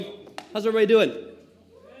How's everybody doing?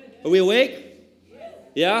 Are we awake?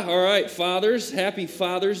 Yeah? All right. Fathers, happy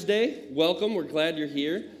Father's Day. Welcome. We're glad you're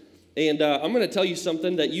here. And I'm going to tell you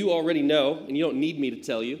something that you already know, and you don't need me to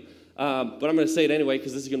tell you. But I'm going to say it anyway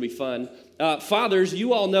because this is going to be fun. Fathers,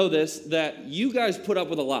 you all know this, that you guys put up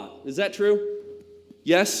with a lot. Is that true?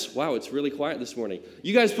 Yes? Wow, it's really quiet this morning.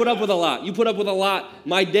 You guys put up with a lot. You put up with a lot.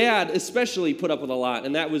 My dad especially put up with a lot,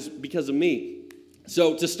 and that was because of me.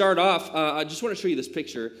 So to start off, I just want to show you this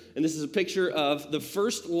picture, and this is a picture of the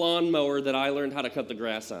first lawnmower that I learned how to cut the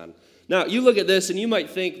grass on. Now, you look at this, and you might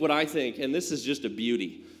think what I think, and this is just a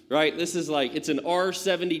beauty, right? This is like, it's an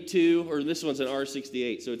R72, or this one's an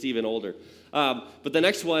R68, so it's even older. But the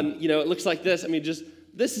next one, it looks like this. I mean,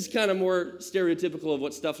 this is kind of more stereotypical of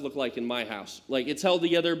what stuff looked like in my house. Like, it's held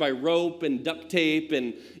together by rope and duct tape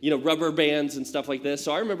and, rubber bands and stuff like this.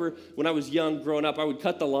 So I remember when I was young, growing up, I would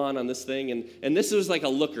cut the lawn on this thing, and this was like a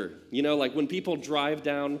looker. Like when people drive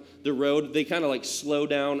down the road, they kind of like slow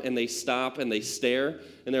down and they stop and they stare,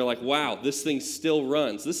 and they're like, wow, this thing still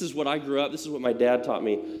runs. This is what I grew up. This is what my dad taught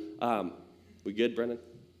me. We good, Brendan?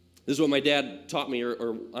 This is what my dad taught me,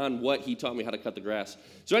 or on what he taught me how to cut the grass.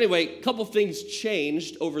 So anyway, a couple things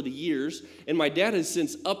changed over the years, and my dad has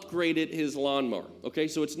since upgraded his lawnmower. Okay,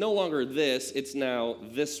 so it's no longer this, it's now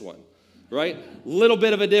this one, right? Little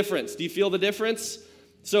bit of a difference. Do you feel the difference?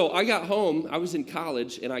 So I got home, I was in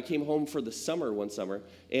college, and I came home for the summer one summer,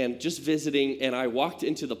 and just visiting, and I walked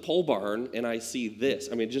into the pole barn, and I see this.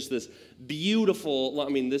 I mean, just this beautiful,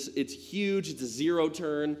 it's huge, it's a zero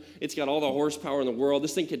turn, it's got all the horsepower in the world.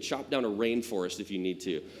 This thing could chop down a rainforest if you need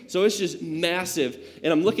to. So it's just massive,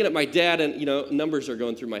 and I'm looking at my dad, and, numbers are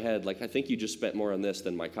going through my head, like, I think you just spent more on this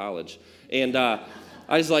than my college. And I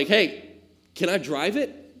was like, hey, can I drive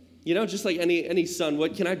it? Just like any son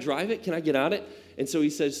would, can I drive it? Can I get on it? And so he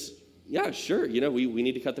says, yeah, sure, we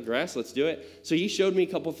need to cut the grass, let's do it. So he showed me a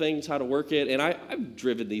couple things, how to work it, and I've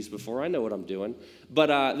driven these before, I know what I'm doing.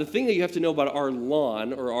 But the thing that you have to know about our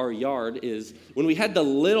lawn or our yard is when we had the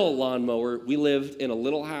little lawnmower, we lived in a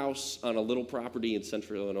little house on a little property in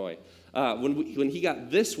central Illinois. When he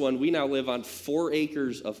got this one, we now live on 4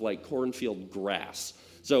 acres of like cornfield grass.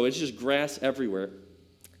 So it's just grass everywhere.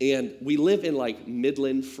 And we live in like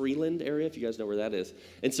Midland, Freeland area, if you guys know where that is.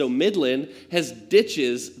 And so Midland has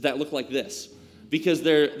ditches that look like this because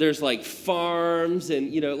there's like farms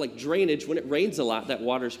and, like drainage. When it rains a lot, that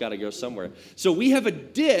water's got to go somewhere. So we have a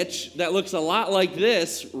ditch that looks a lot like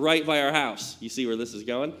this right by our house. You see where this is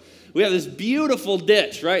going? We have this beautiful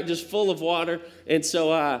ditch, right, just full of water. And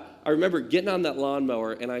so I remember getting on that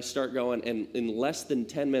lawnmower, and I start going, and in less than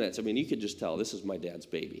 10 minutes, you could just tell this is my dad's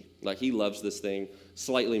baby. Like, he loves this thing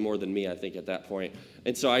slightly more than me, I think, at that point.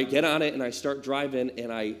 And so I get on it, and I start driving, and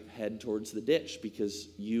I head towards the ditch because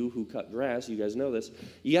you who cut grass, you guys know this,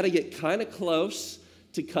 you got to get kind of close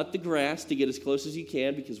to cut the grass, to get as close as you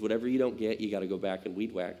can, because whatever you don't get, you got to go back and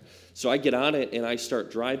weed whack. So I get on it, and I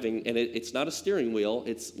start driving, and it's not a steering wheel,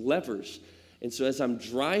 it's levers. And so as I'm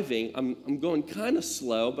driving, I'm going kind of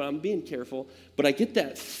slow, but I'm being careful. But I get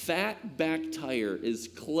that fat back tire as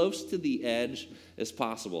close to the edge as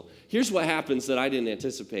possible. Here's what happens that I didn't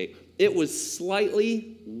anticipate. It was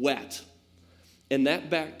slightly wet, and that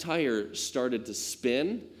back tire started to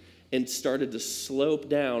spin and started to slope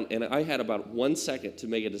down, and I had about 1 second to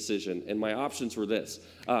make a decision, and my options were this.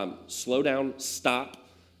 Slow down, stop,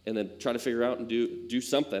 and then try to figure out and do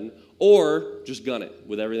something, or just gun it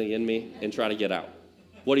with everything in me and try to get out.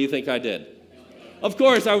 What do you think I did? Of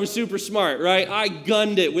course, I was super smart, right? I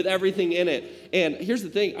gunned it with everything in it. And here's the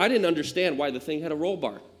thing. I didn't understand why the thing had a roll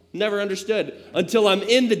bar. Never understood until I'm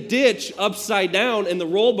in the ditch upside down and the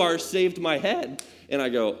roll bar saved my head. And I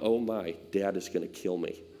go, oh my, Dad is going to kill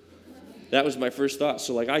me. That was my first thought.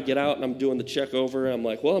 So I get out and I'm doing the check over. And I'm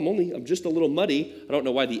like, well, I'm just a little muddy. I don't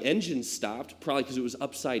know why the engine stopped, probably because it was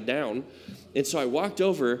upside down. And so I walked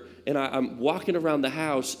over and I'm walking around the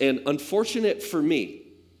house. And unfortunate for me,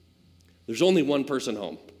 there's only one person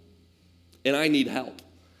home. And I need help.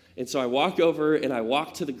 And so I walk over and I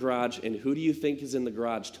walk to the garage. And who do you think is in the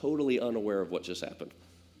garage, totally unaware of what just happened?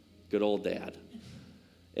 Good old Dad.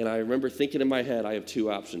 And I remember thinking in my head, I have 2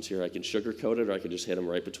 options here. I can sugarcoat it or I can just hit him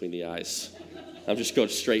right between the eyes. I'm just going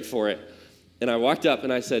straight for it. And I walked up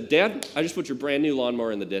and I said, Dad, I just put your brand new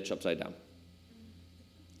lawnmower in the ditch upside down.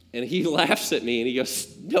 And he laughs at me and he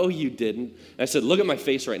goes, no, you didn't. And I said, look at my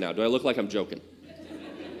face right now. Do I look like I'm joking?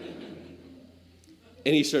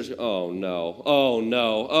 And he starts, oh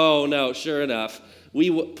no. Sure enough,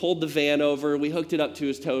 we pulled the van over. We hooked it up to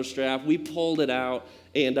his tow strap. We pulled it out.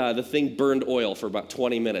 And the thing burned oil for about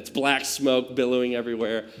 20 minutes. Black smoke billowing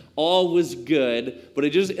everywhere. All was good, but it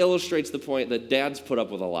just illustrates the point that Dad's put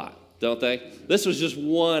up with a lot. don't they? This was just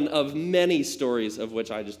one of many stories of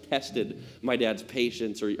which I just tested my dad's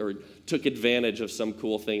patience or took advantage of some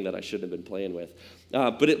cool thing that I shouldn't have been playing with.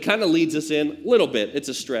 But it kind of leads us in a little bit. It's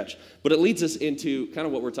a stretch. But it leads us into kind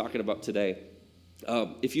of what we're talking about today.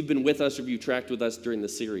 If you've been with us or if you've tracked with us during the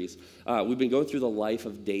series, we've been going through the life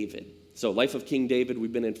of David. So life of King David,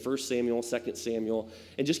 we've been in 1 Samuel, 2 Samuel,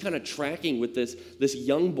 and just kind of tracking with this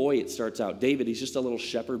young boy. It starts out. David, he's just a little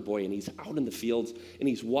shepherd boy, and he's out in the fields, and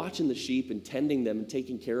he's watching the sheep and tending them and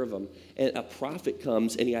taking care of them. And a prophet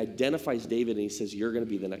comes, and he identifies David, and he says, you're going to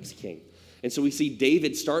be the next king. And so we see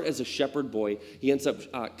David start as a shepherd boy. He ends up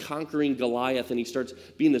conquering Goliath, and he starts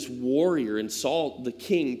being this warrior, and Saul, the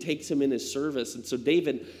king, takes him in his service. And so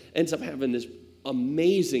David ends up having this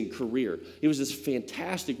amazing career. He was this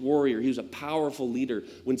fantastic warrior. He was a powerful leader.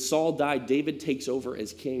 When Saul died, David takes over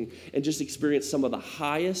as king and just experienced some of the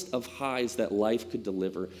highest of highs that life could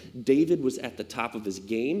deliver. David was at the top of his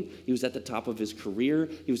game. He was at the top of his career.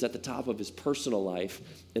 He was at the top of his personal life.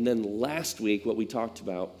 And then last week, what we talked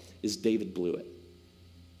about is David blew it.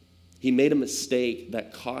 He made a mistake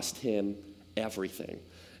that cost him everything.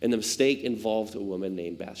 And the mistake involved a woman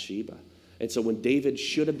named Bathsheba. And so when David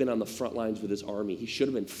should have been on the front lines with his army, he should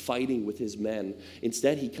have been fighting with his men.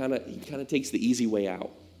 Instead, he kind of takes the easy way out.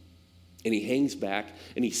 And he hangs back,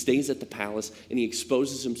 and he stays at the palace, and he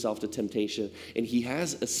exposes himself to temptation. And he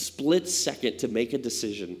has a split second to make a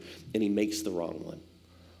decision, and he makes the wrong one.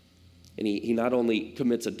 And he not only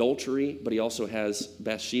commits adultery, but he also has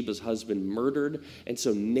Bathsheba's husband murdered. And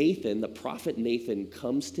so Nathan, the prophet Nathan,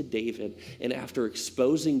 comes to David, and after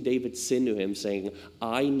exposing David's sin to him, saying,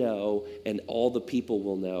 I know, and all the people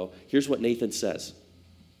will know, here's what Nathan says.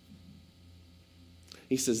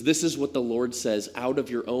 He says, this is what the Lord says, out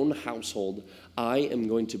of your own household, I am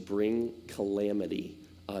going to bring calamity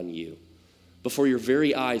on you. Before your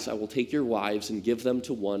very eyes, I will take your wives and give them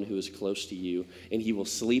to one who is close to you, and he will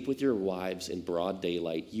sleep with your wives in broad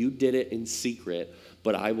daylight. You did it in secret,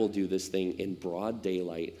 but I will do this thing in broad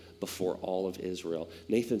daylight before all of Israel.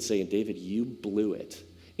 Nathan's saying, David, you blew it,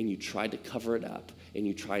 and you tried to cover it up, and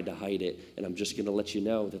you tried to hide it, and I'm just going to let you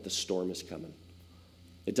know that the storm is coming.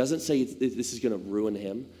 It doesn't say this is going to ruin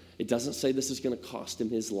him. It doesn't say this is going to cost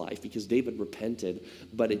him his life, because David repented,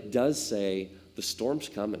 but it does say the storm's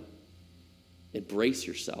coming. Embrace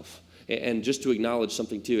yourself. And just to acknowledge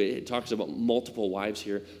something too, it talks about multiple wives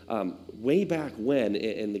here. Way back when,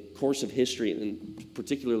 in the course of history, and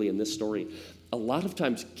particularly in this story, a lot of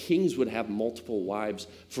times kings would have multiple wives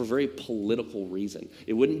for a very political reason.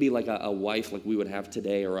 It wouldn't be like a wife like we would have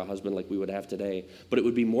today or a husband like we would have today, but it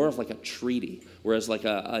would be more of like a treaty. Whereas like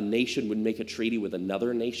a nation would make a treaty with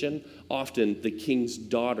another nation, often the king's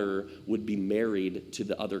daughter would be married to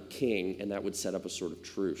the other king, and that would set up a sort of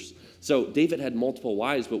truce. So David had multiple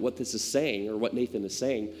wives, but what this is saying, or what Nathan is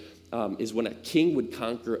saying, is when a king would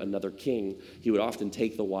conquer another king, he would often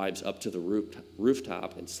take the wives up to the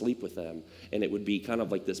rooftop and sleep with them, and it would be kind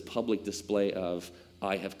of like this public display of,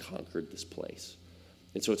 I have conquered this place.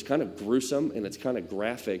 And so it's kind of gruesome, and it's kind of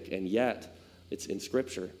graphic, and yet it's in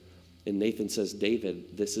Scripture. And Nathan says,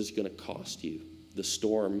 David, this is going to cost you. The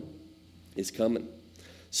storm is coming.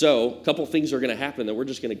 So a couple things are going to happen that we're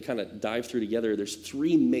just going to kind of dive through together. There's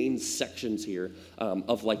three main sections here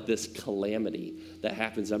of like this calamity that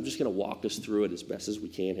happens. I'm just going to walk us through it as best as we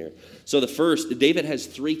can here. So the first, David has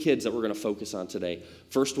three kids that we're going to focus on today.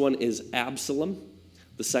 First one is Absalom.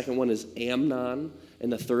 The second one is Amnon.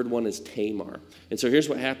 And the third one is Tamar. And so here's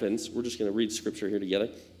what happens. We're just going to read Scripture here together.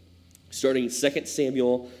 Starting in 2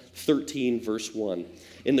 Samuel 13, verse 1.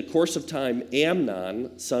 In the course of time,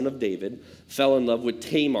 Amnon, son of David, fell in love with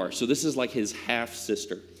Tamar. So this is like his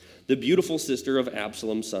half-sister, the beautiful sister of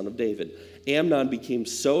Absalom, son of David. Amnon became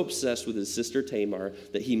so obsessed with his sister Tamar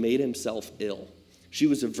that he made himself ill. She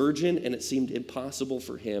was a virgin, and it seemed impossible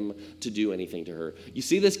for him to do anything to her. You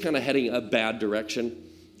see this kind of heading a bad direction?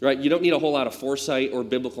 Right? You don't need a whole lot of foresight or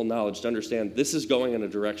biblical knowledge to understand this is going in a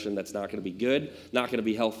direction that's not going to be good, not going to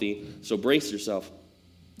be healthy. So brace yourself.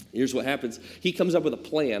 Here's what happens. He comes up with a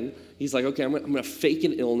plan. He's like, okay, I'm going to fake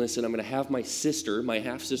an illness, and I'm going to have my sister, my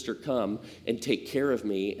half-sister, come and take care of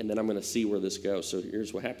me, and then I'm going to see where this goes. So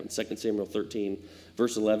here's what happens. 2 Samuel 13,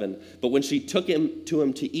 verse 11. But when she took him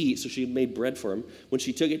to eat, so she had made bread for him, when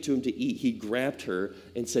she took it to him to eat, he grabbed her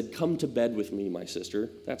and said, come to bed with me, my sister.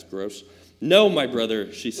 That's gross. No, my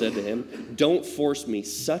brother, she said to him, don't force me.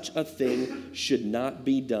 Such a thing should not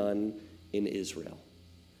be done in Israel.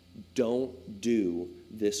 Don't do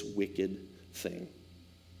this wicked thing.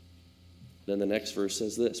 Then the next verse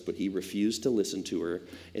says this, but he refused to listen to her,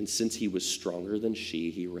 and since he was stronger than she,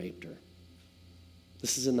 he raped her.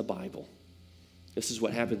 This is in the Bible. This is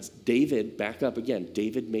what happens. David, back up again.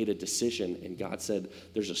 David made a decision, and God said,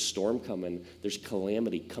 there's a storm coming. There's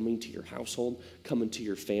calamity coming to your household, coming to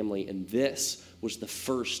your family. And this was the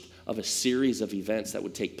first of a series of events that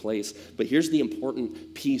would take place. But here's the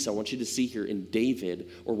important piece I want you to see here in David,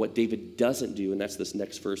 or what David doesn't do, and that's this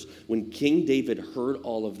next verse. When King David heard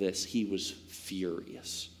all of this, he was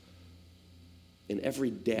furious. And every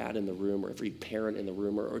dad in the room, or every parent in the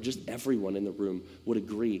room, or just everyone in the room would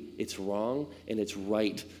agree it's wrong and it's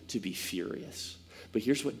right to be furious. But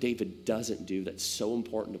here's what David doesn't do that's so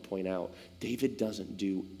important to point out. David doesn't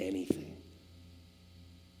do anything.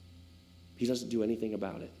 He doesn't do anything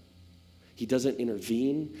about it. He doesn't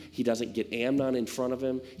intervene. He doesn't get Amnon in front of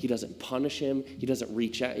him. He doesn't punish him. He doesn't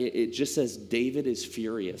reach out. It just says David is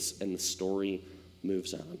furious, and the story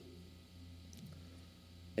moves on.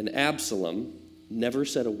 And Absalom never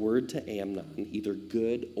said a word to Amnon, either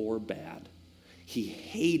good or bad. He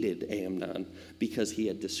hated Amnon because he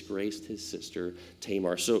had disgraced his sister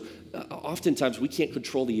Tamar. So oftentimes we can't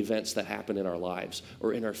control the events that happen in our lives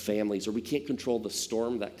or in our families, or we can't control the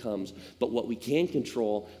storm that comes. But what we can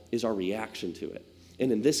control is our reaction to it.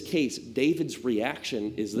 And in this case, David's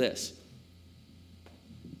reaction is this: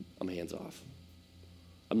 I'm hands off.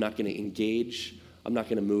 I'm not going to engage. I'm not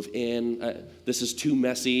going to move in. This is too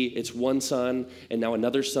messy. It's one son, and now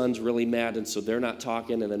another son's really mad, and so they're not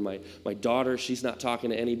talking. And then my daughter, she's not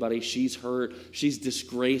talking to anybody. She's hurt. She's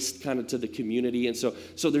disgraced kind of to the community. And so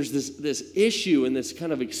there's this issue and this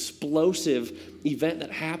kind of explosive event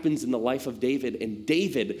that happens in the life of David. And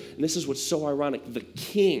David, and this is what's so ironic, the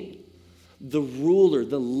king, the ruler,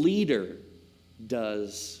 the leader,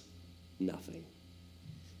 does nothing.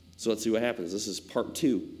 So let's see what happens. This is part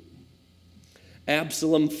 2.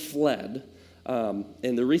 Absalom fled,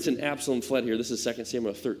 and the reason Absalom fled here, this is 2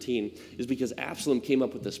 Samuel 13, is because Absalom came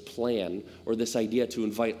up with this plan, or this idea, to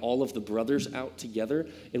invite all of the brothers out together.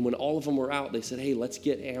 And when all of them were out, they said, hey, let's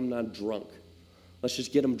get Amnon drunk. Let's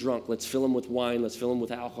just get him drunk. Let's fill him with wine. Let's fill him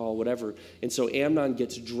with alcohol, whatever. And so Amnon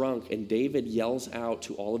gets drunk, and David yells out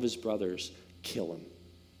to all of his brothers, kill him.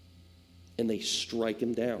 And they strike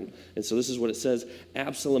him down. And so this is what it says.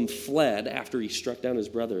 Absalom fled after he struck down his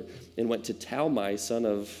brother and went to Talmai, son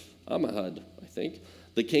of Ammihud, I think,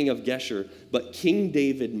 the king of Geshur. But King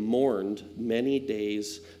David mourned many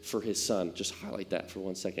days for his son. Just highlight that for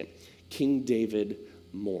 1 second. King David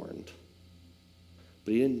mourned.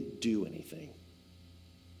 But he didn't do anything.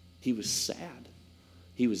 He was sad.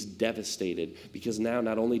 He was devastated because now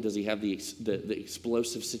not only does he have the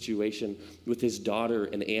explosive situation with his daughter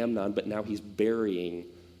and Amnon, but now he's burying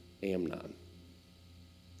Amnon.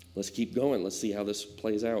 Let's keep going. Let's see how this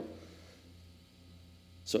plays out.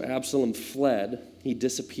 So Absalom fled. He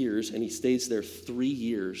disappears, and he stays there 3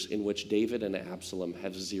 years, in which David and Absalom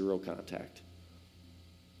have zero contact.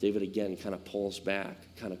 David again kind of pulls back,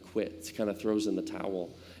 kind of quits, kind of throws in the towel.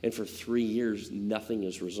 And for 3 years, nothing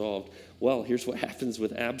is resolved. Well, here's what happens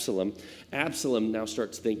with Absalom. Absalom now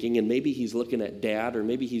starts thinking, and maybe he's looking at dad, or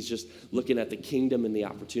maybe he's just looking at the kingdom and the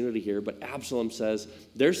opportunity here. But Absalom says,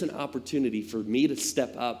 there's an opportunity for me to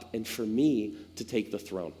step up and for me to take the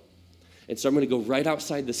throne. And so I'm going to go right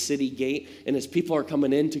outside the city gate, and as people are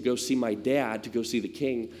coming in to go see my dad, to go see the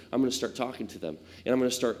king, I'm going to start talking to them. And I'm going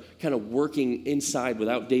to start kind of working inside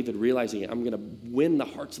without David realizing it. I'm going to win the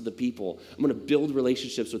hearts of the people. I'm going to build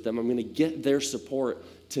relationships with them. I'm going to get their support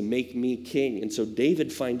to make me king. And so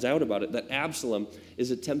David finds out about it, that Absalom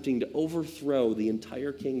is attempting to overthrow the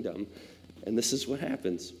entire kingdom. And this is what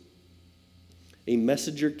happens. A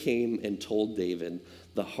messenger came and told David,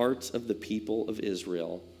 the hearts of the people of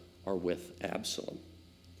Israel are with Absalom.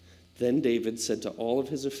 Then David said to all of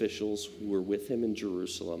his officials who were with him in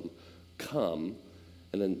Jerusalem, come,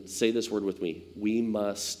 and then say this word with me, we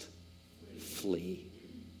must flee.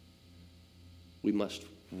 We must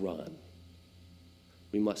run.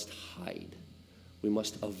 We must hide. We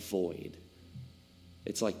must avoid.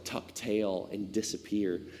 It's like tuck tail and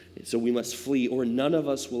disappear. So we must flee, or none of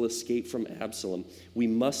us will escape from Absalom. We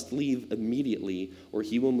must leave immediately, or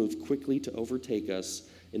he will move quickly to overtake us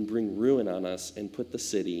and bring ruin on us and put the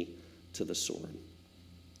city to the sword.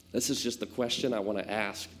 This is just the question I want to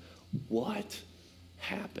ask. What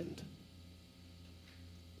happened?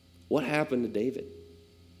 What happened to David?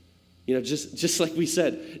 You know, just like we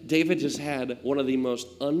said, David just had one of the most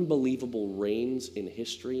unbelievable reigns in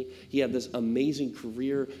history. He had this amazing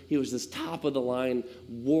career. He was this top-of-the-line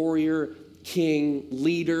warrior, king,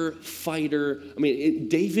 leader, fighter. I mean,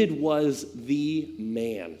 David was the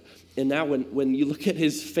man. And now when you look at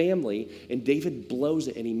his family, and David blows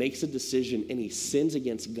it, and he makes a decision, and he sins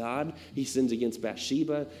against God, he sins against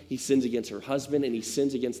Bathsheba, he sins against her husband, and he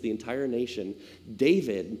sins against the entire nation,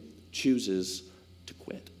 David chooses to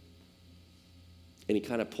quit. And he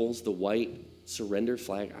kind of pulls the white surrender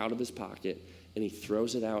flag out of his pocket, and he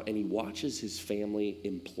throws it out, and he watches his family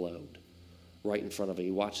implode right in front of him.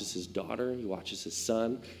 He watches his daughter, he watches his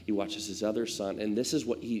son, he watches his other son, and this is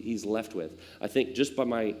what he's left with. I think just by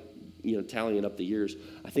my tallying up the years,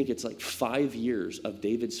 I think it's like 5 years of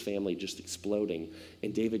David's family just exploding.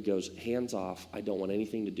 And David goes, hands off. I don't want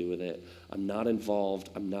anything to do with it. I'm not involved.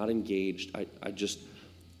 I'm not engaged.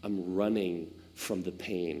 I'm running from the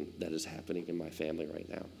pain that is happening in my family right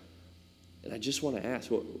now. And I just want to ask,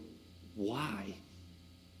 why?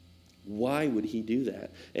 Why would he do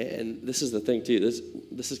that? And this is the thing too.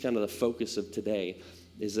 This is kind of the focus of today,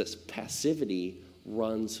 is this passivity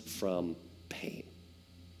runs from pain.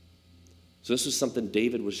 So this was something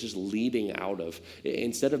David was just leading out of.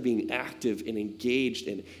 Instead of being active and engaged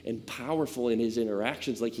and powerful in his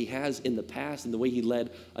interactions like he has in the past and the way he led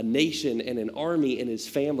a nation and an army and his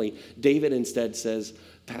family, David instead says,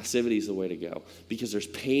 passivity is the way to go because there's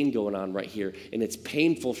pain going on right here, and it's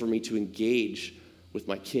painful for me to engage with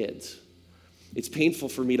my kids. It's painful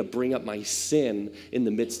for me to bring up my sin in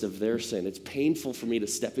the midst of their sin. It's painful for me to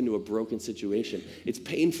step into a broken situation. It's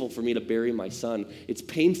painful for me to bury my son. It's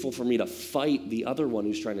painful for me to fight the other one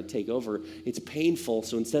who's trying to take over. It's painful,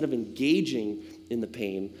 so instead of engaging in the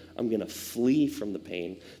pain, I'm going to flee from the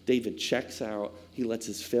pain. David checks out. He lets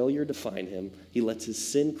his failure define him. He lets his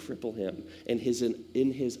sin cripple him. And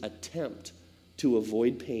in his attempt to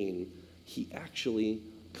avoid pain, he actually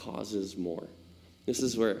causes more. This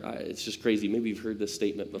is where it's just crazy. Maybe you've heard this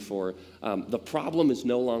statement before. The problem is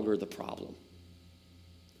no longer the problem.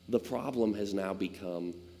 The problem has now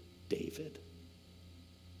become David.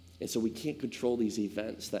 And so we can't control these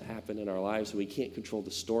events that happen in our lives, and we can't control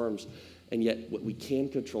the storms. And yet what we can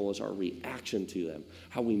control is our reaction to them,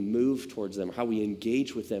 how we move towards them, how we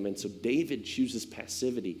engage with them. And so David chooses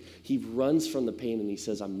passivity. He runs from the pain and he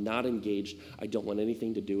says, I'm not engaged. I don't want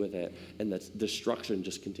anything to do with it. And the destruction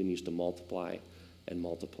just continues to multiply and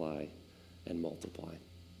multiply and multiply.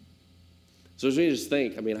 So as we just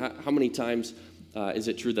think, how many times is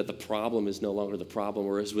it true that the problem is no longer the problem?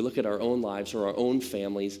 Or as we look at our own lives or our own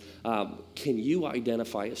families, can you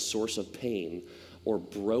identify a source of pain or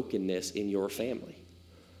brokenness in your family?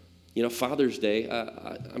 Father's Day,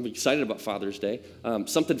 I'm excited about Father's Day.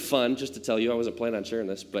 Something fun, just to tell you, I wasn't planning on sharing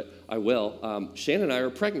this, but I will. Shannon and I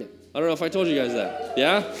are pregnant. I don't know if I told you guys that.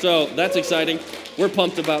 Yeah? So that's exciting. We're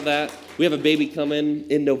pumped about that. We have a baby coming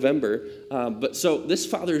in November. But so this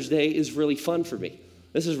Father's Day is really fun for me.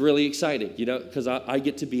 This is really exciting, because I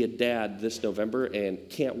get to be a dad this November and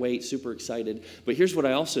can't wait, super excited. But here's what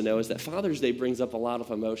I also know is that Father's Day brings up a lot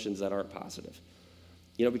of emotions that aren't positive.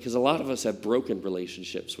 Because a lot of us have broken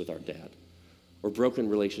relationships with our dad, or broken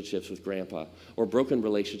relationships with grandpa, or broken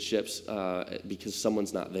relationships because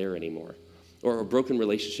someone's not there anymore, or broken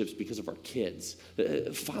relationships because of our kids.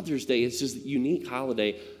 Father's Day is just a unique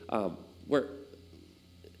holiday where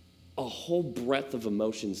a whole breadth of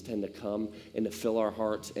emotions tend to come and to fill our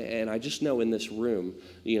hearts. And I just know in this room,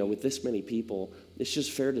 with this many people, it's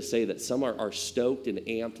just fair to say that some are stoked and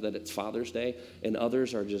amped that it's Father's Day, and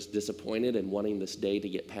others are just disappointed and wanting this day to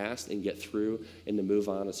get past and get through and to move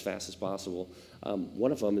on as fast as possible.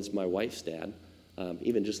 One of them is my wife's dad.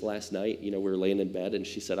 Even just last night, we were laying in bed, and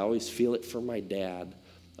she said, I always feel it for my dad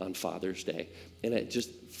on Father's Day. And it just,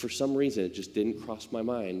 for some reason, it just didn't cross my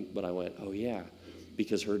mind, but I went, oh yeah,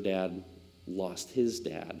 because her dad lost his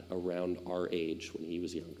dad around our age when he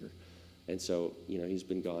was younger. And so, he's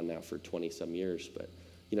been gone now for 20-some years. But,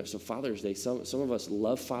 so Father's Day, some of us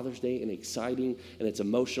love Father's Day and exciting, and it's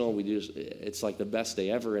emotional. It's like the best day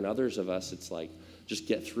ever. And others of us, it's like, just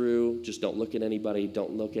get through, just don't look at anybody,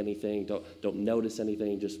 don't look anything, don't notice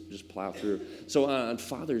anything, just plow through. So on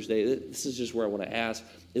Father's Day, this is just where I want to ask,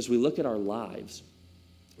 as we look at our lives,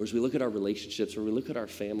 or as we look at our relationships, or we look at our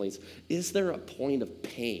families, is there a point of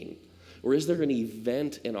pain? Or is there an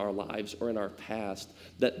event in our lives or in our past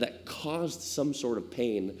that caused some sort of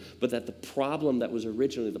pain, but that the problem that was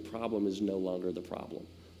originally the problem is no longer the problem?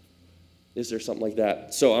 Is there something like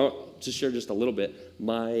that? So I'll just share just a little bit.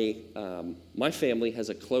 My family has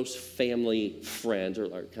a close family friend,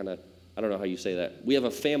 or kind of, I don't know how you say that. We have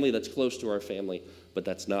a family that's close to our family, but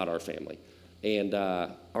that's not our family. And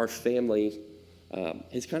our family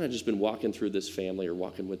has kind of just been walking through this family or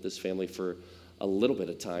walking with this family for a little bit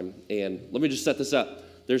of time. And let me just set this up.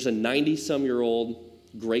 There's a 90-some-year-old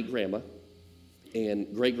great-grandma,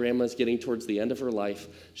 and great-grandma's getting towards the end of her life.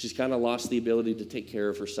 She's kind of lost the ability to take care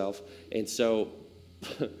of herself. And so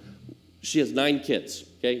she has 9 kids,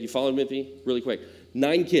 okay? You following with me really quick?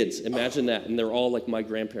 9 kids, imagine that, and they're all like my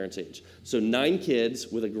grandparents' age. So 9 kids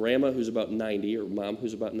with a grandma who's about 90, or mom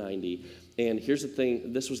who's about 90, And here's the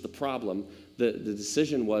thing, this was the problem. The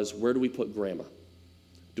decision was, where do we put grandma?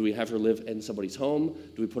 Do we have her live in somebody's home?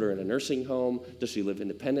 Do we put her in a nursing home? Does she live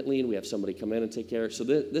independently and we have somebody come in and take care of her? So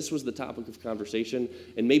this was the topic of conversation,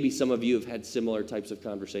 and maybe some of you have had similar types of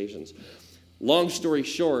conversations. Long story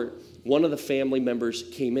short, one of the family members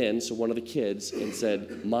came in, so one of the kids, and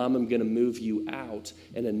said, Mom, I'm going to move you out.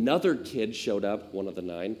 And another kid showed up, one of the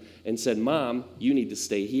 9, and said, Mom, you need to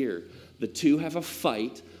stay here. The two have a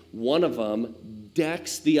fight. One of them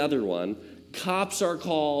decks the other one. Cops are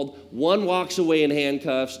called. One walks away in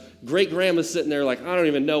handcuffs. Great-grandma's sitting there like, I don't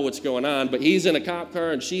even know what's going on, but he's in a cop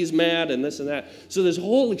car and she's mad and this and that. So this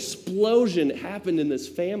whole explosion happened in this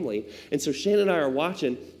family. And so Shane and I are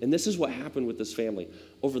watching, and this is what happened with this family.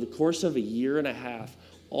 Over the course of a year and a half,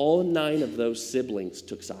 all 9 of those siblings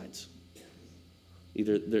took sides.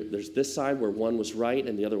 Either there's this side where one was right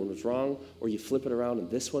and the other one was wrong, or you flip it around and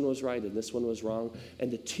this one was right and this one was wrong. And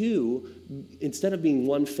the two, instead of being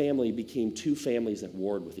one family, became 2 families that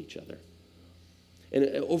warred with each other. And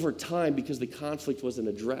over time, because the conflict wasn't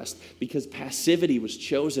addressed, because passivity was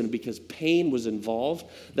chosen, because pain was involved,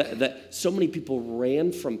 that so many people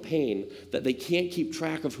ran from pain that they can't keep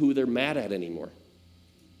track of who they're mad at anymore.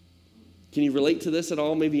 Can you relate to this at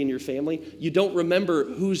all, maybe in your family? You don't remember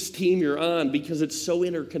whose team you're on because it's so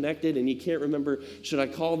interconnected, and you can't remember, should I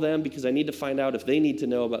call them because I need to find out if they need to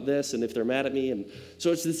know about this and if they're mad at me? And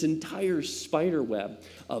so it's this entire spider web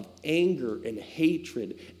of anger and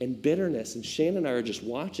hatred and bitterness. And Shannon and I are just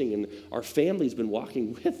watching, and our family's been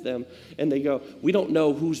walking with them, and they go, we don't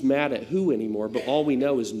know who's mad at who anymore, but all we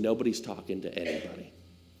know is nobody's talking to anybody.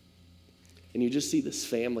 And you just see this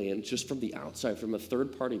family, and just from the outside, from a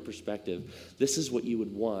third-party perspective, this is what you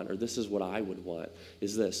would want, or this is what I would want,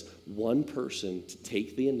 is this one person to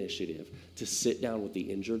take the initiative to sit down with the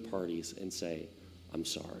injured parties and say, I'm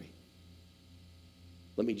sorry.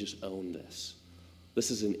 Let me just own this.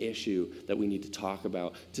 This is an issue that we need to talk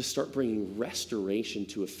about, to start bringing restoration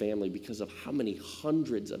to a family because of how many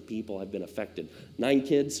hundreds of people have been affected. 9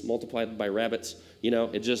 kids multiplied by rabbits,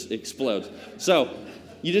 it just explodes. So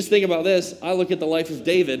you just think about this. I look at the life of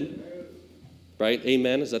David, right?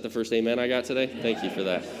 Amen. Is that the first amen I got today? Thank you for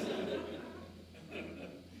that.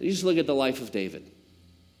 You just look at the life of David.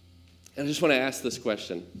 And I just want to ask this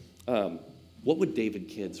question. What would David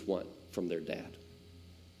kids want from their dad?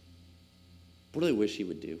 What do they wish he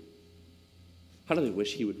would do? How do they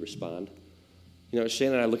wish he would respond?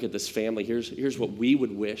 Shannon and I look at this family. Here's what we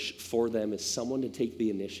would wish for them, is someone to take the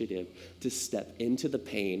initiative to step into the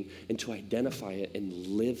pain and to identify it and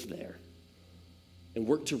live there and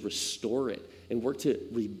work to restore it and work to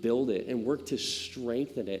rebuild it and work to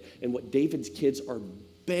strengthen it. And what David's kids are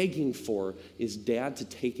begging for is dad to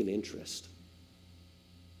take an interest,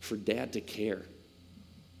 for dad to care.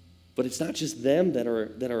 But it's not just them that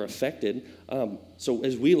are affected. So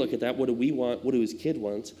as we look at that, what do we want? What do his kids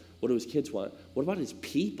want? What do his kids want? What about his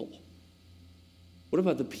people? What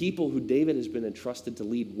about the people who David has been entrusted to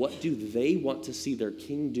lead? What do they want to see their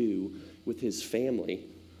king do with his family?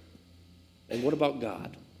 And what about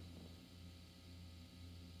God?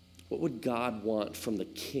 What would God want from the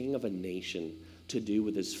king of a nation to do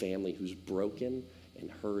with his family who's broken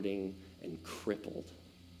and hurting and crippled?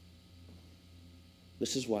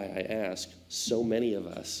 This is why I ask, so many of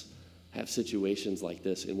us have situations like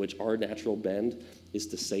this in which our natural bend is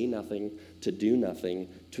to say nothing, to do nothing,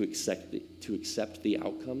 to accept the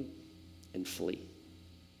outcome and flee.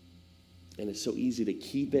 And it's so easy to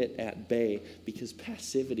keep it at bay because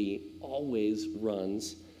passivity always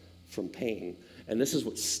runs from pain. And this is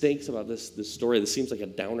what stinks about this story. This seems like a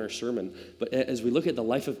downer sermon. But as we look at the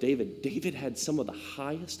life of David, David had some of the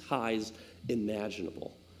highest highs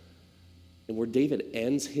imaginable. And where David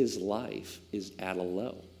ends his life is at a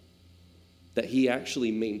low. That he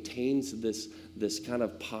actually maintains this kind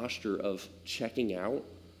of posture of checking out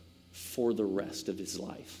for the rest of his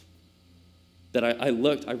life. That I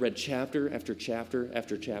read chapter after chapter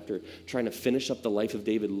after chapter, trying to finish up the life of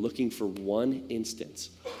David, looking for one instance,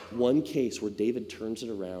 one case where David turns it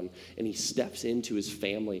around and he steps into his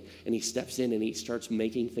family and he steps in and he starts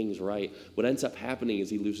making things right. What ends up happening is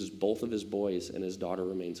he loses both of his boys and his daughter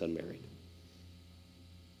remains unmarried.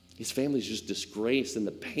 His family's just disgraced, and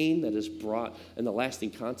the pain that is brought and the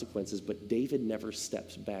lasting consequences, but David never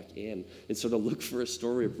steps back in. And so to look for a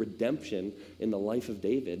story of redemption in the life of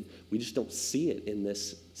David, we just don't see it in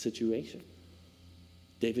this situation.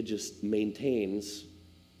 David just maintains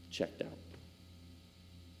checked out.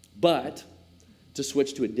 But to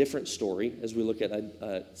switch to a different story, as we look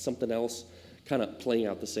at something else kind of playing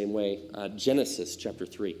out the same way, Genesis chapter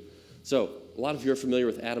 3. So a lot of you are familiar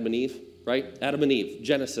with Adam and Eve. right? Adam and Eve,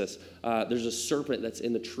 Genesis. There's a serpent that's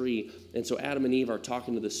in the tree. And so Adam and Eve are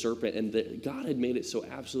talking to the serpent, and God had made it so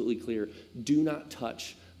absolutely clear, do not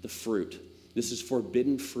touch the fruit. This is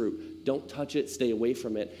forbidden fruit. Don't touch it. Stay away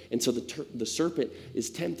from it. And so the serpent is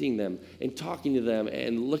tempting them and talking to them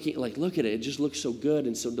and looking like, look at it. It just looks so good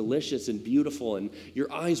and so delicious and beautiful. And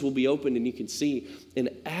your eyes will be opened and you can see. And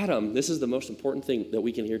Adam, this is the most important thing that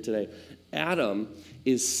we can hear today. Adam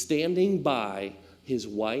is standing by his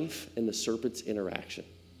wife and the serpent's interaction.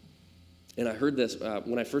 And I heard this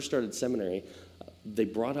when I first started seminary. They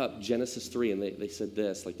brought up Genesis 3, and they said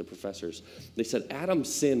this, like the professors. They said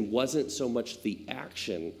Adam's sin wasn't so much the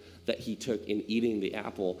action that he took in eating the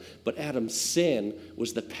apple, but Adam's sin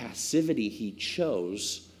was the passivity he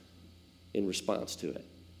chose in response to it.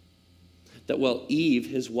 That while Eve,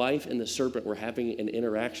 his wife, and the serpent were having an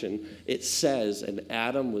interaction, it says, and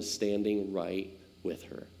Adam was standing right with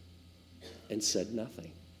her and said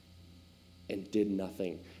nothing and did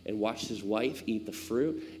nothing and watched his wife eat the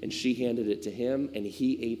fruit, and she handed it to him, and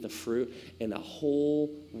he ate the fruit, and a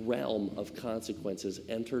whole realm of consequences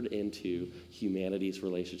entered into humanity's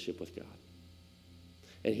relationship with God.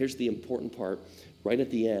 And here's the important part. Right at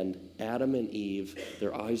the end, Adam and Eve,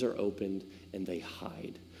 their eyes are opened, and they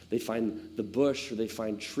hide. They find the bush, or they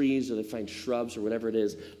find trees, or they find shrubs, or whatever it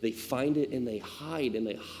is. They find it, and they hide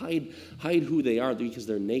who they are because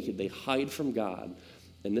they're naked. They hide from God.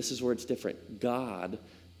 And this is where it's different. God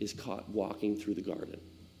is caught walking through the garden.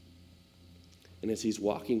 And as he's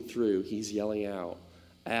walking through, he's yelling out,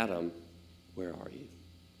 Adam, where are you?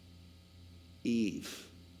 Eve,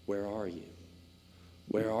 where are you?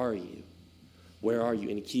 Where are you? Where are you?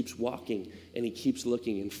 And he keeps walking, and he keeps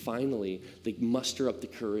looking, and finally they muster up the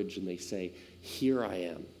courage and they say, here I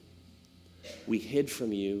am. We hid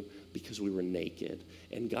from you because we were naked.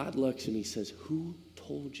 And God looks and he says, who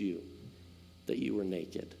told you that you were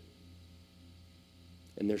naked?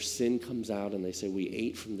 And their sin comes out, and they say, we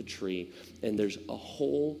ate from the tree. And there's a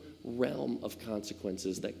whole realm of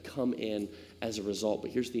consequences that come in as a result.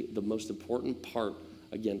 But here's the most important part,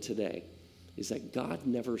 again, today, is that God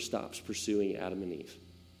never stops pursuing Adam and Eve.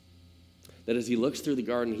 That as he looks through the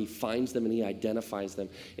garden, he finds them and he identifies them,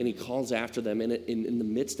 and he calls after them. And in the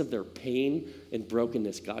midst of their pain and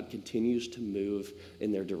brokenness, God continues to move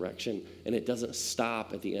in their direction. And it doesn't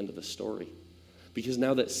stop at the end of the story. Because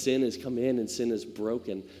now that sin has come in and sin is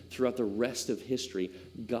broken, throughout the rest of history,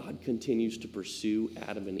 God continues to pursue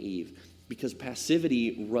Adam and Eve. Because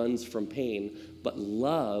passivity runs from pain, but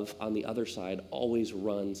love, on the other side, always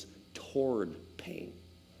runs toward pain.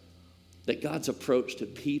 That God's approach to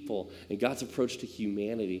people, and God's approach to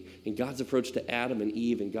humanity, and God's approach to Adam and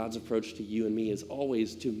Eve, and God's approach to you and me is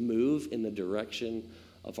always to move in the direction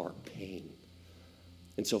of our pain.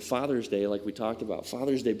 And so Father's Day, like we talked about,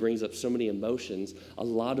 Father's Day brings up so many emotions. A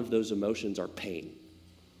lot of those emotions are pain.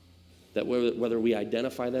 That whether we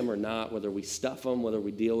identify them or not, whether we stuff them, whether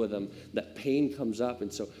we deal with them, that pain comes up.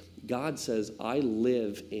 And so God says, I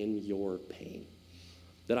live in your pain.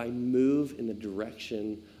 That I move in the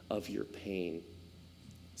direction of your pain.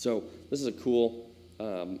 So this is a cool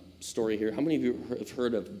story here. How many of you have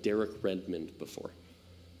heard of Derek Redmond before?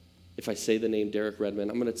 If I say the name Derek Redmond,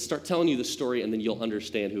 I'm going to start telling you the story, and then you'll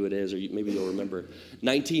understand who it is, or maybe you'll remember.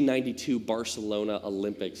 1992 Barcelona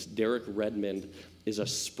Olympics. Derek Redmond is a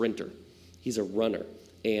sprinter. He's a runner.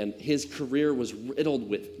 And his career was riddled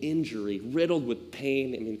with injury, riddled with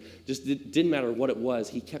pain. I mean, just didn't matter what it was.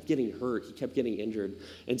 He kept getting hurt. He kept getting injured.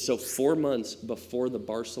 And so 4 months before the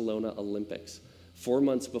Barcelona Olympics, 4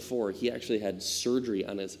 months before, he actually had surgery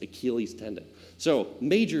on his Achilles tendon. So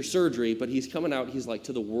major surgery, but he's coming out, he's like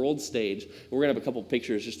to the world stage. We're going to have a couple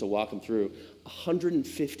pictures just to walk him through.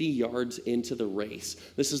 150 yards into the race.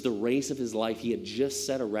 This is the race of his life. He had just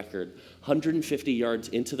set a record. 150 yards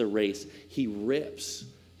into the race, he rips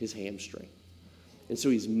his hamstring. And so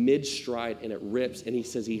he's mid-stride, and it rips, and he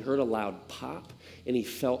says he heard a loud pop, and he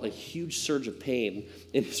felt a huge surge of pain,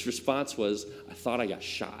 and his response was, I thought I got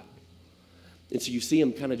shot. And so you see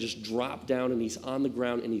him kind of just drop down, and he's on the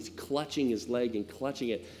ground, and he's clutching his leg and clutching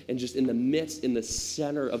it. And just in the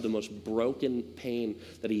center of the most broken pain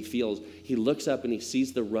that he feels, he looks up and he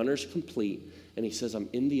sees the runners complete, and he says, I'm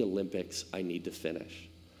in the Olympics. I need to finish.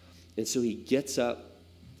 And so he gets up,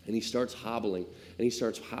 and he starts hobbling, and he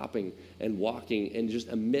starts hopping and walking, and just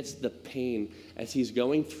amidst the pain, as he's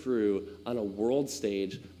going through on a world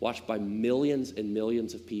stage, watched by millions and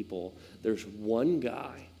millions of people, there's one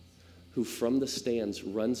guy who from the stands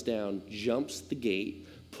runs down, jumps the gate,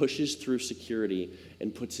 pushes through security,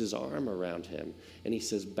 and puts his arm around him. And he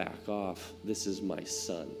says, back off, this is my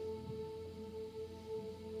son.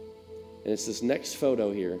 And it's this next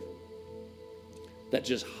photo here that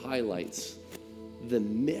just highlights the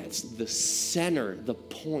midst, the center, the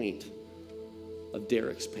point of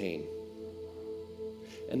Derek's pain.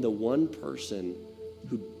 And the one person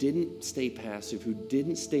who didn't stay passive, who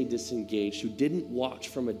didn't stay disengaged, who didn't watch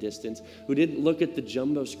from a distance, who didn't look at the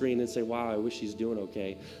jumbo screen and say, wow, I wish he's doing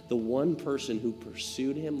okay. The one person who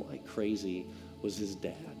pursued him like crazy was his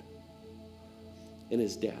dad. And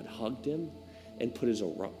his dad hugged him and put his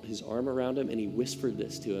arm around him, and he whispered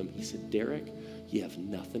this to him. He said, Derek, you have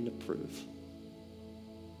nothing to prove.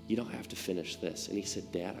 You don't have to finish this. And he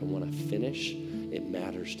said, Dad, I want to finish. It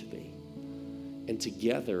matters to me. And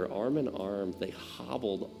together, arm in arm, they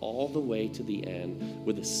hobbled all the way to the end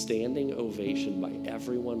with a standing ovation by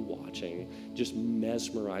everyone watching, just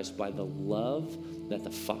mesmerized by the love that the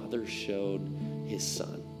Father showed his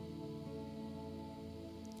Son.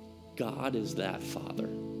 God is that Father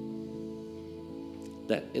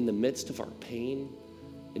that in the midst of our pain,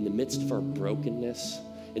 in the midst of our brokenness,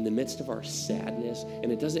 in the midst of our sadness,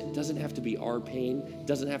 and it doesn't have to be our pain, it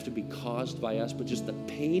doesn't have to be caused by us, but just the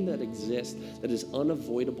pain that exists that is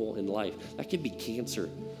unavoidable in life. That can be cancer,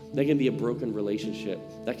 that can be a broken relationship,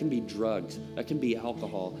 that can be drugs, that can be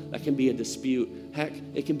alcohol, that can be a dispute, heck,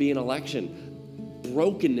 it can be an election.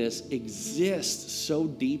 Brokenness exists so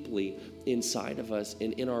deeply inside of us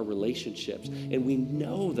and in our relationships. And we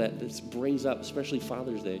know that this brings up, especially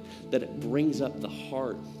Father's Day, that it brings up the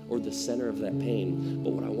heart or the center of that pain.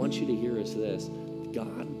 But what I want you to hear is this: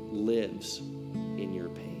 God lives in your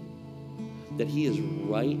pain. That he is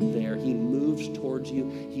right there. He moves towards you.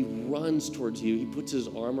 He runs towards you. He puts his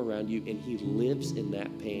arm around you, and he lives in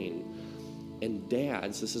that pain. And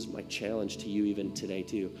dads, this is my challenge to you even today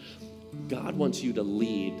too. God wants you to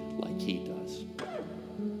lead like he does.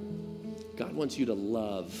 God wants you to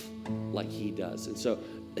love like he does. And so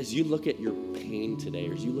as you look at your pain today,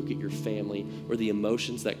 or as you look at your family or the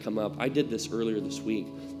emotions that come up, I did this earlier this week.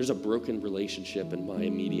 There's a broken relationship in my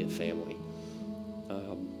immediate family.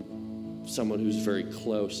 Someone who's very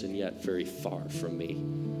close and yet very far from me.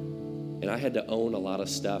 And I had to own a lot of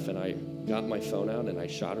stuff, and I got my phone out and I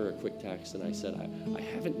shot her a quick text and I said, I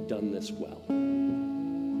haven't done this well,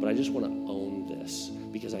 but I just want to own this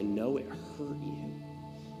because I know it hurt you.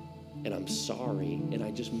 And I'm sorry. And I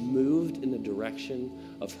just moved in the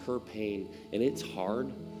direction of her pain. And it's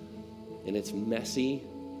hard, and it's messy,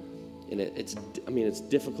 and it's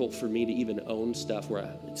difficult for me to even own stuff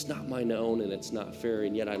where it's not mine own and it's not fair.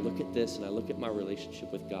 And yet I look at this and I look at my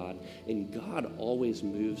relationship with God, and God always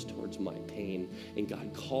moves towards my pain, and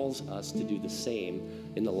God calls us to do the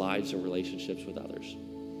same in the lives and relationships with others.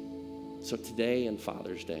 So today and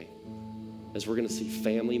Father's Day, as we're going to see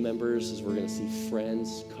family members, as we're going to see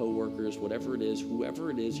friends, coworkers, whatever it is,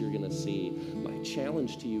 whoever it is you're going to see, my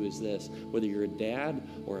challenge to you is this: whether you're a dad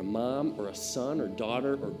or a mom or a son or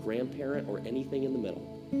daughter or grandparent or anything in the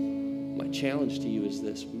middle, my challenge to you is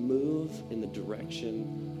this: move in the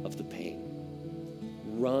direction of the pain.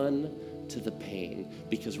 Run to the pain,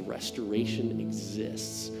 because restoration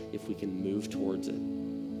exists if we can move towards it.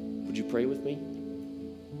 Would you pray with me?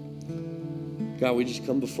 God, we just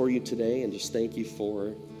come before you today and just thank you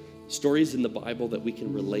for stories in the Bible that we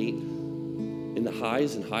can relate in the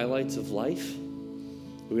highs and highlights of life.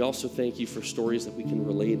 We also thank you for stories that we can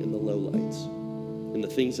relate in the lowlights, in the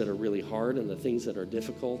things that are really hard and the things that are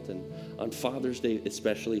difficult. And on Father's Day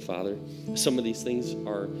especially, Father, some of these things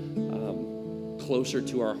are closer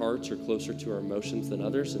to our hearts or closer to our emotions than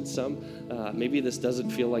others. And some, maybe this doesn't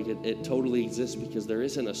feel like it totally exists because there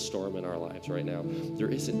isn't a storm in our lives right now. There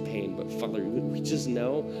isn't pain. But Father, we just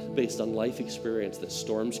know based on life experience that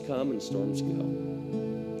storms come and storms go.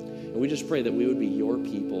 And we just pray that we would be your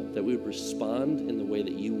people, that we would respond in the way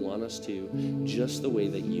that you want us to, just the way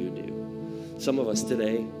that you do. Some of us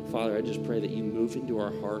today, Father, I just pray that you move into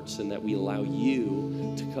our hearts and that we allow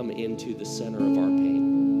you to come into the center of our pain.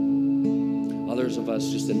 Others of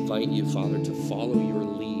us just invite you, Father, to follow your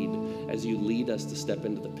lead as you lead us to step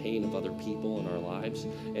into the pain of other people in our lives.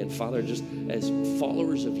 And Father, just as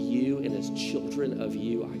followers of you and as children of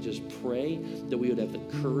you, I just pray that we would have the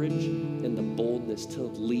courage and the boldness to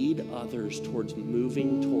lead others towards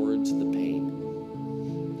moving towards the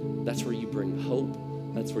pain. That's where you bring hope.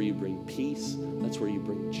 That's where you bring peace. That's where you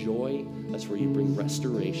bring joy. That's where you bring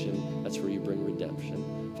restoration. That's where you bring redemption.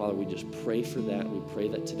 Father, we just pray for that. We pray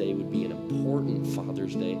that today would be an important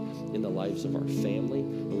Father's Day in the lives of our family.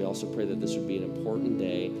 And we also pray that this would be an important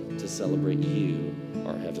day to celebrate you,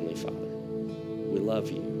 our Heavenly Father. We love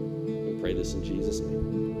you. We pray this in Jesus' name.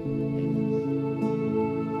 Amen.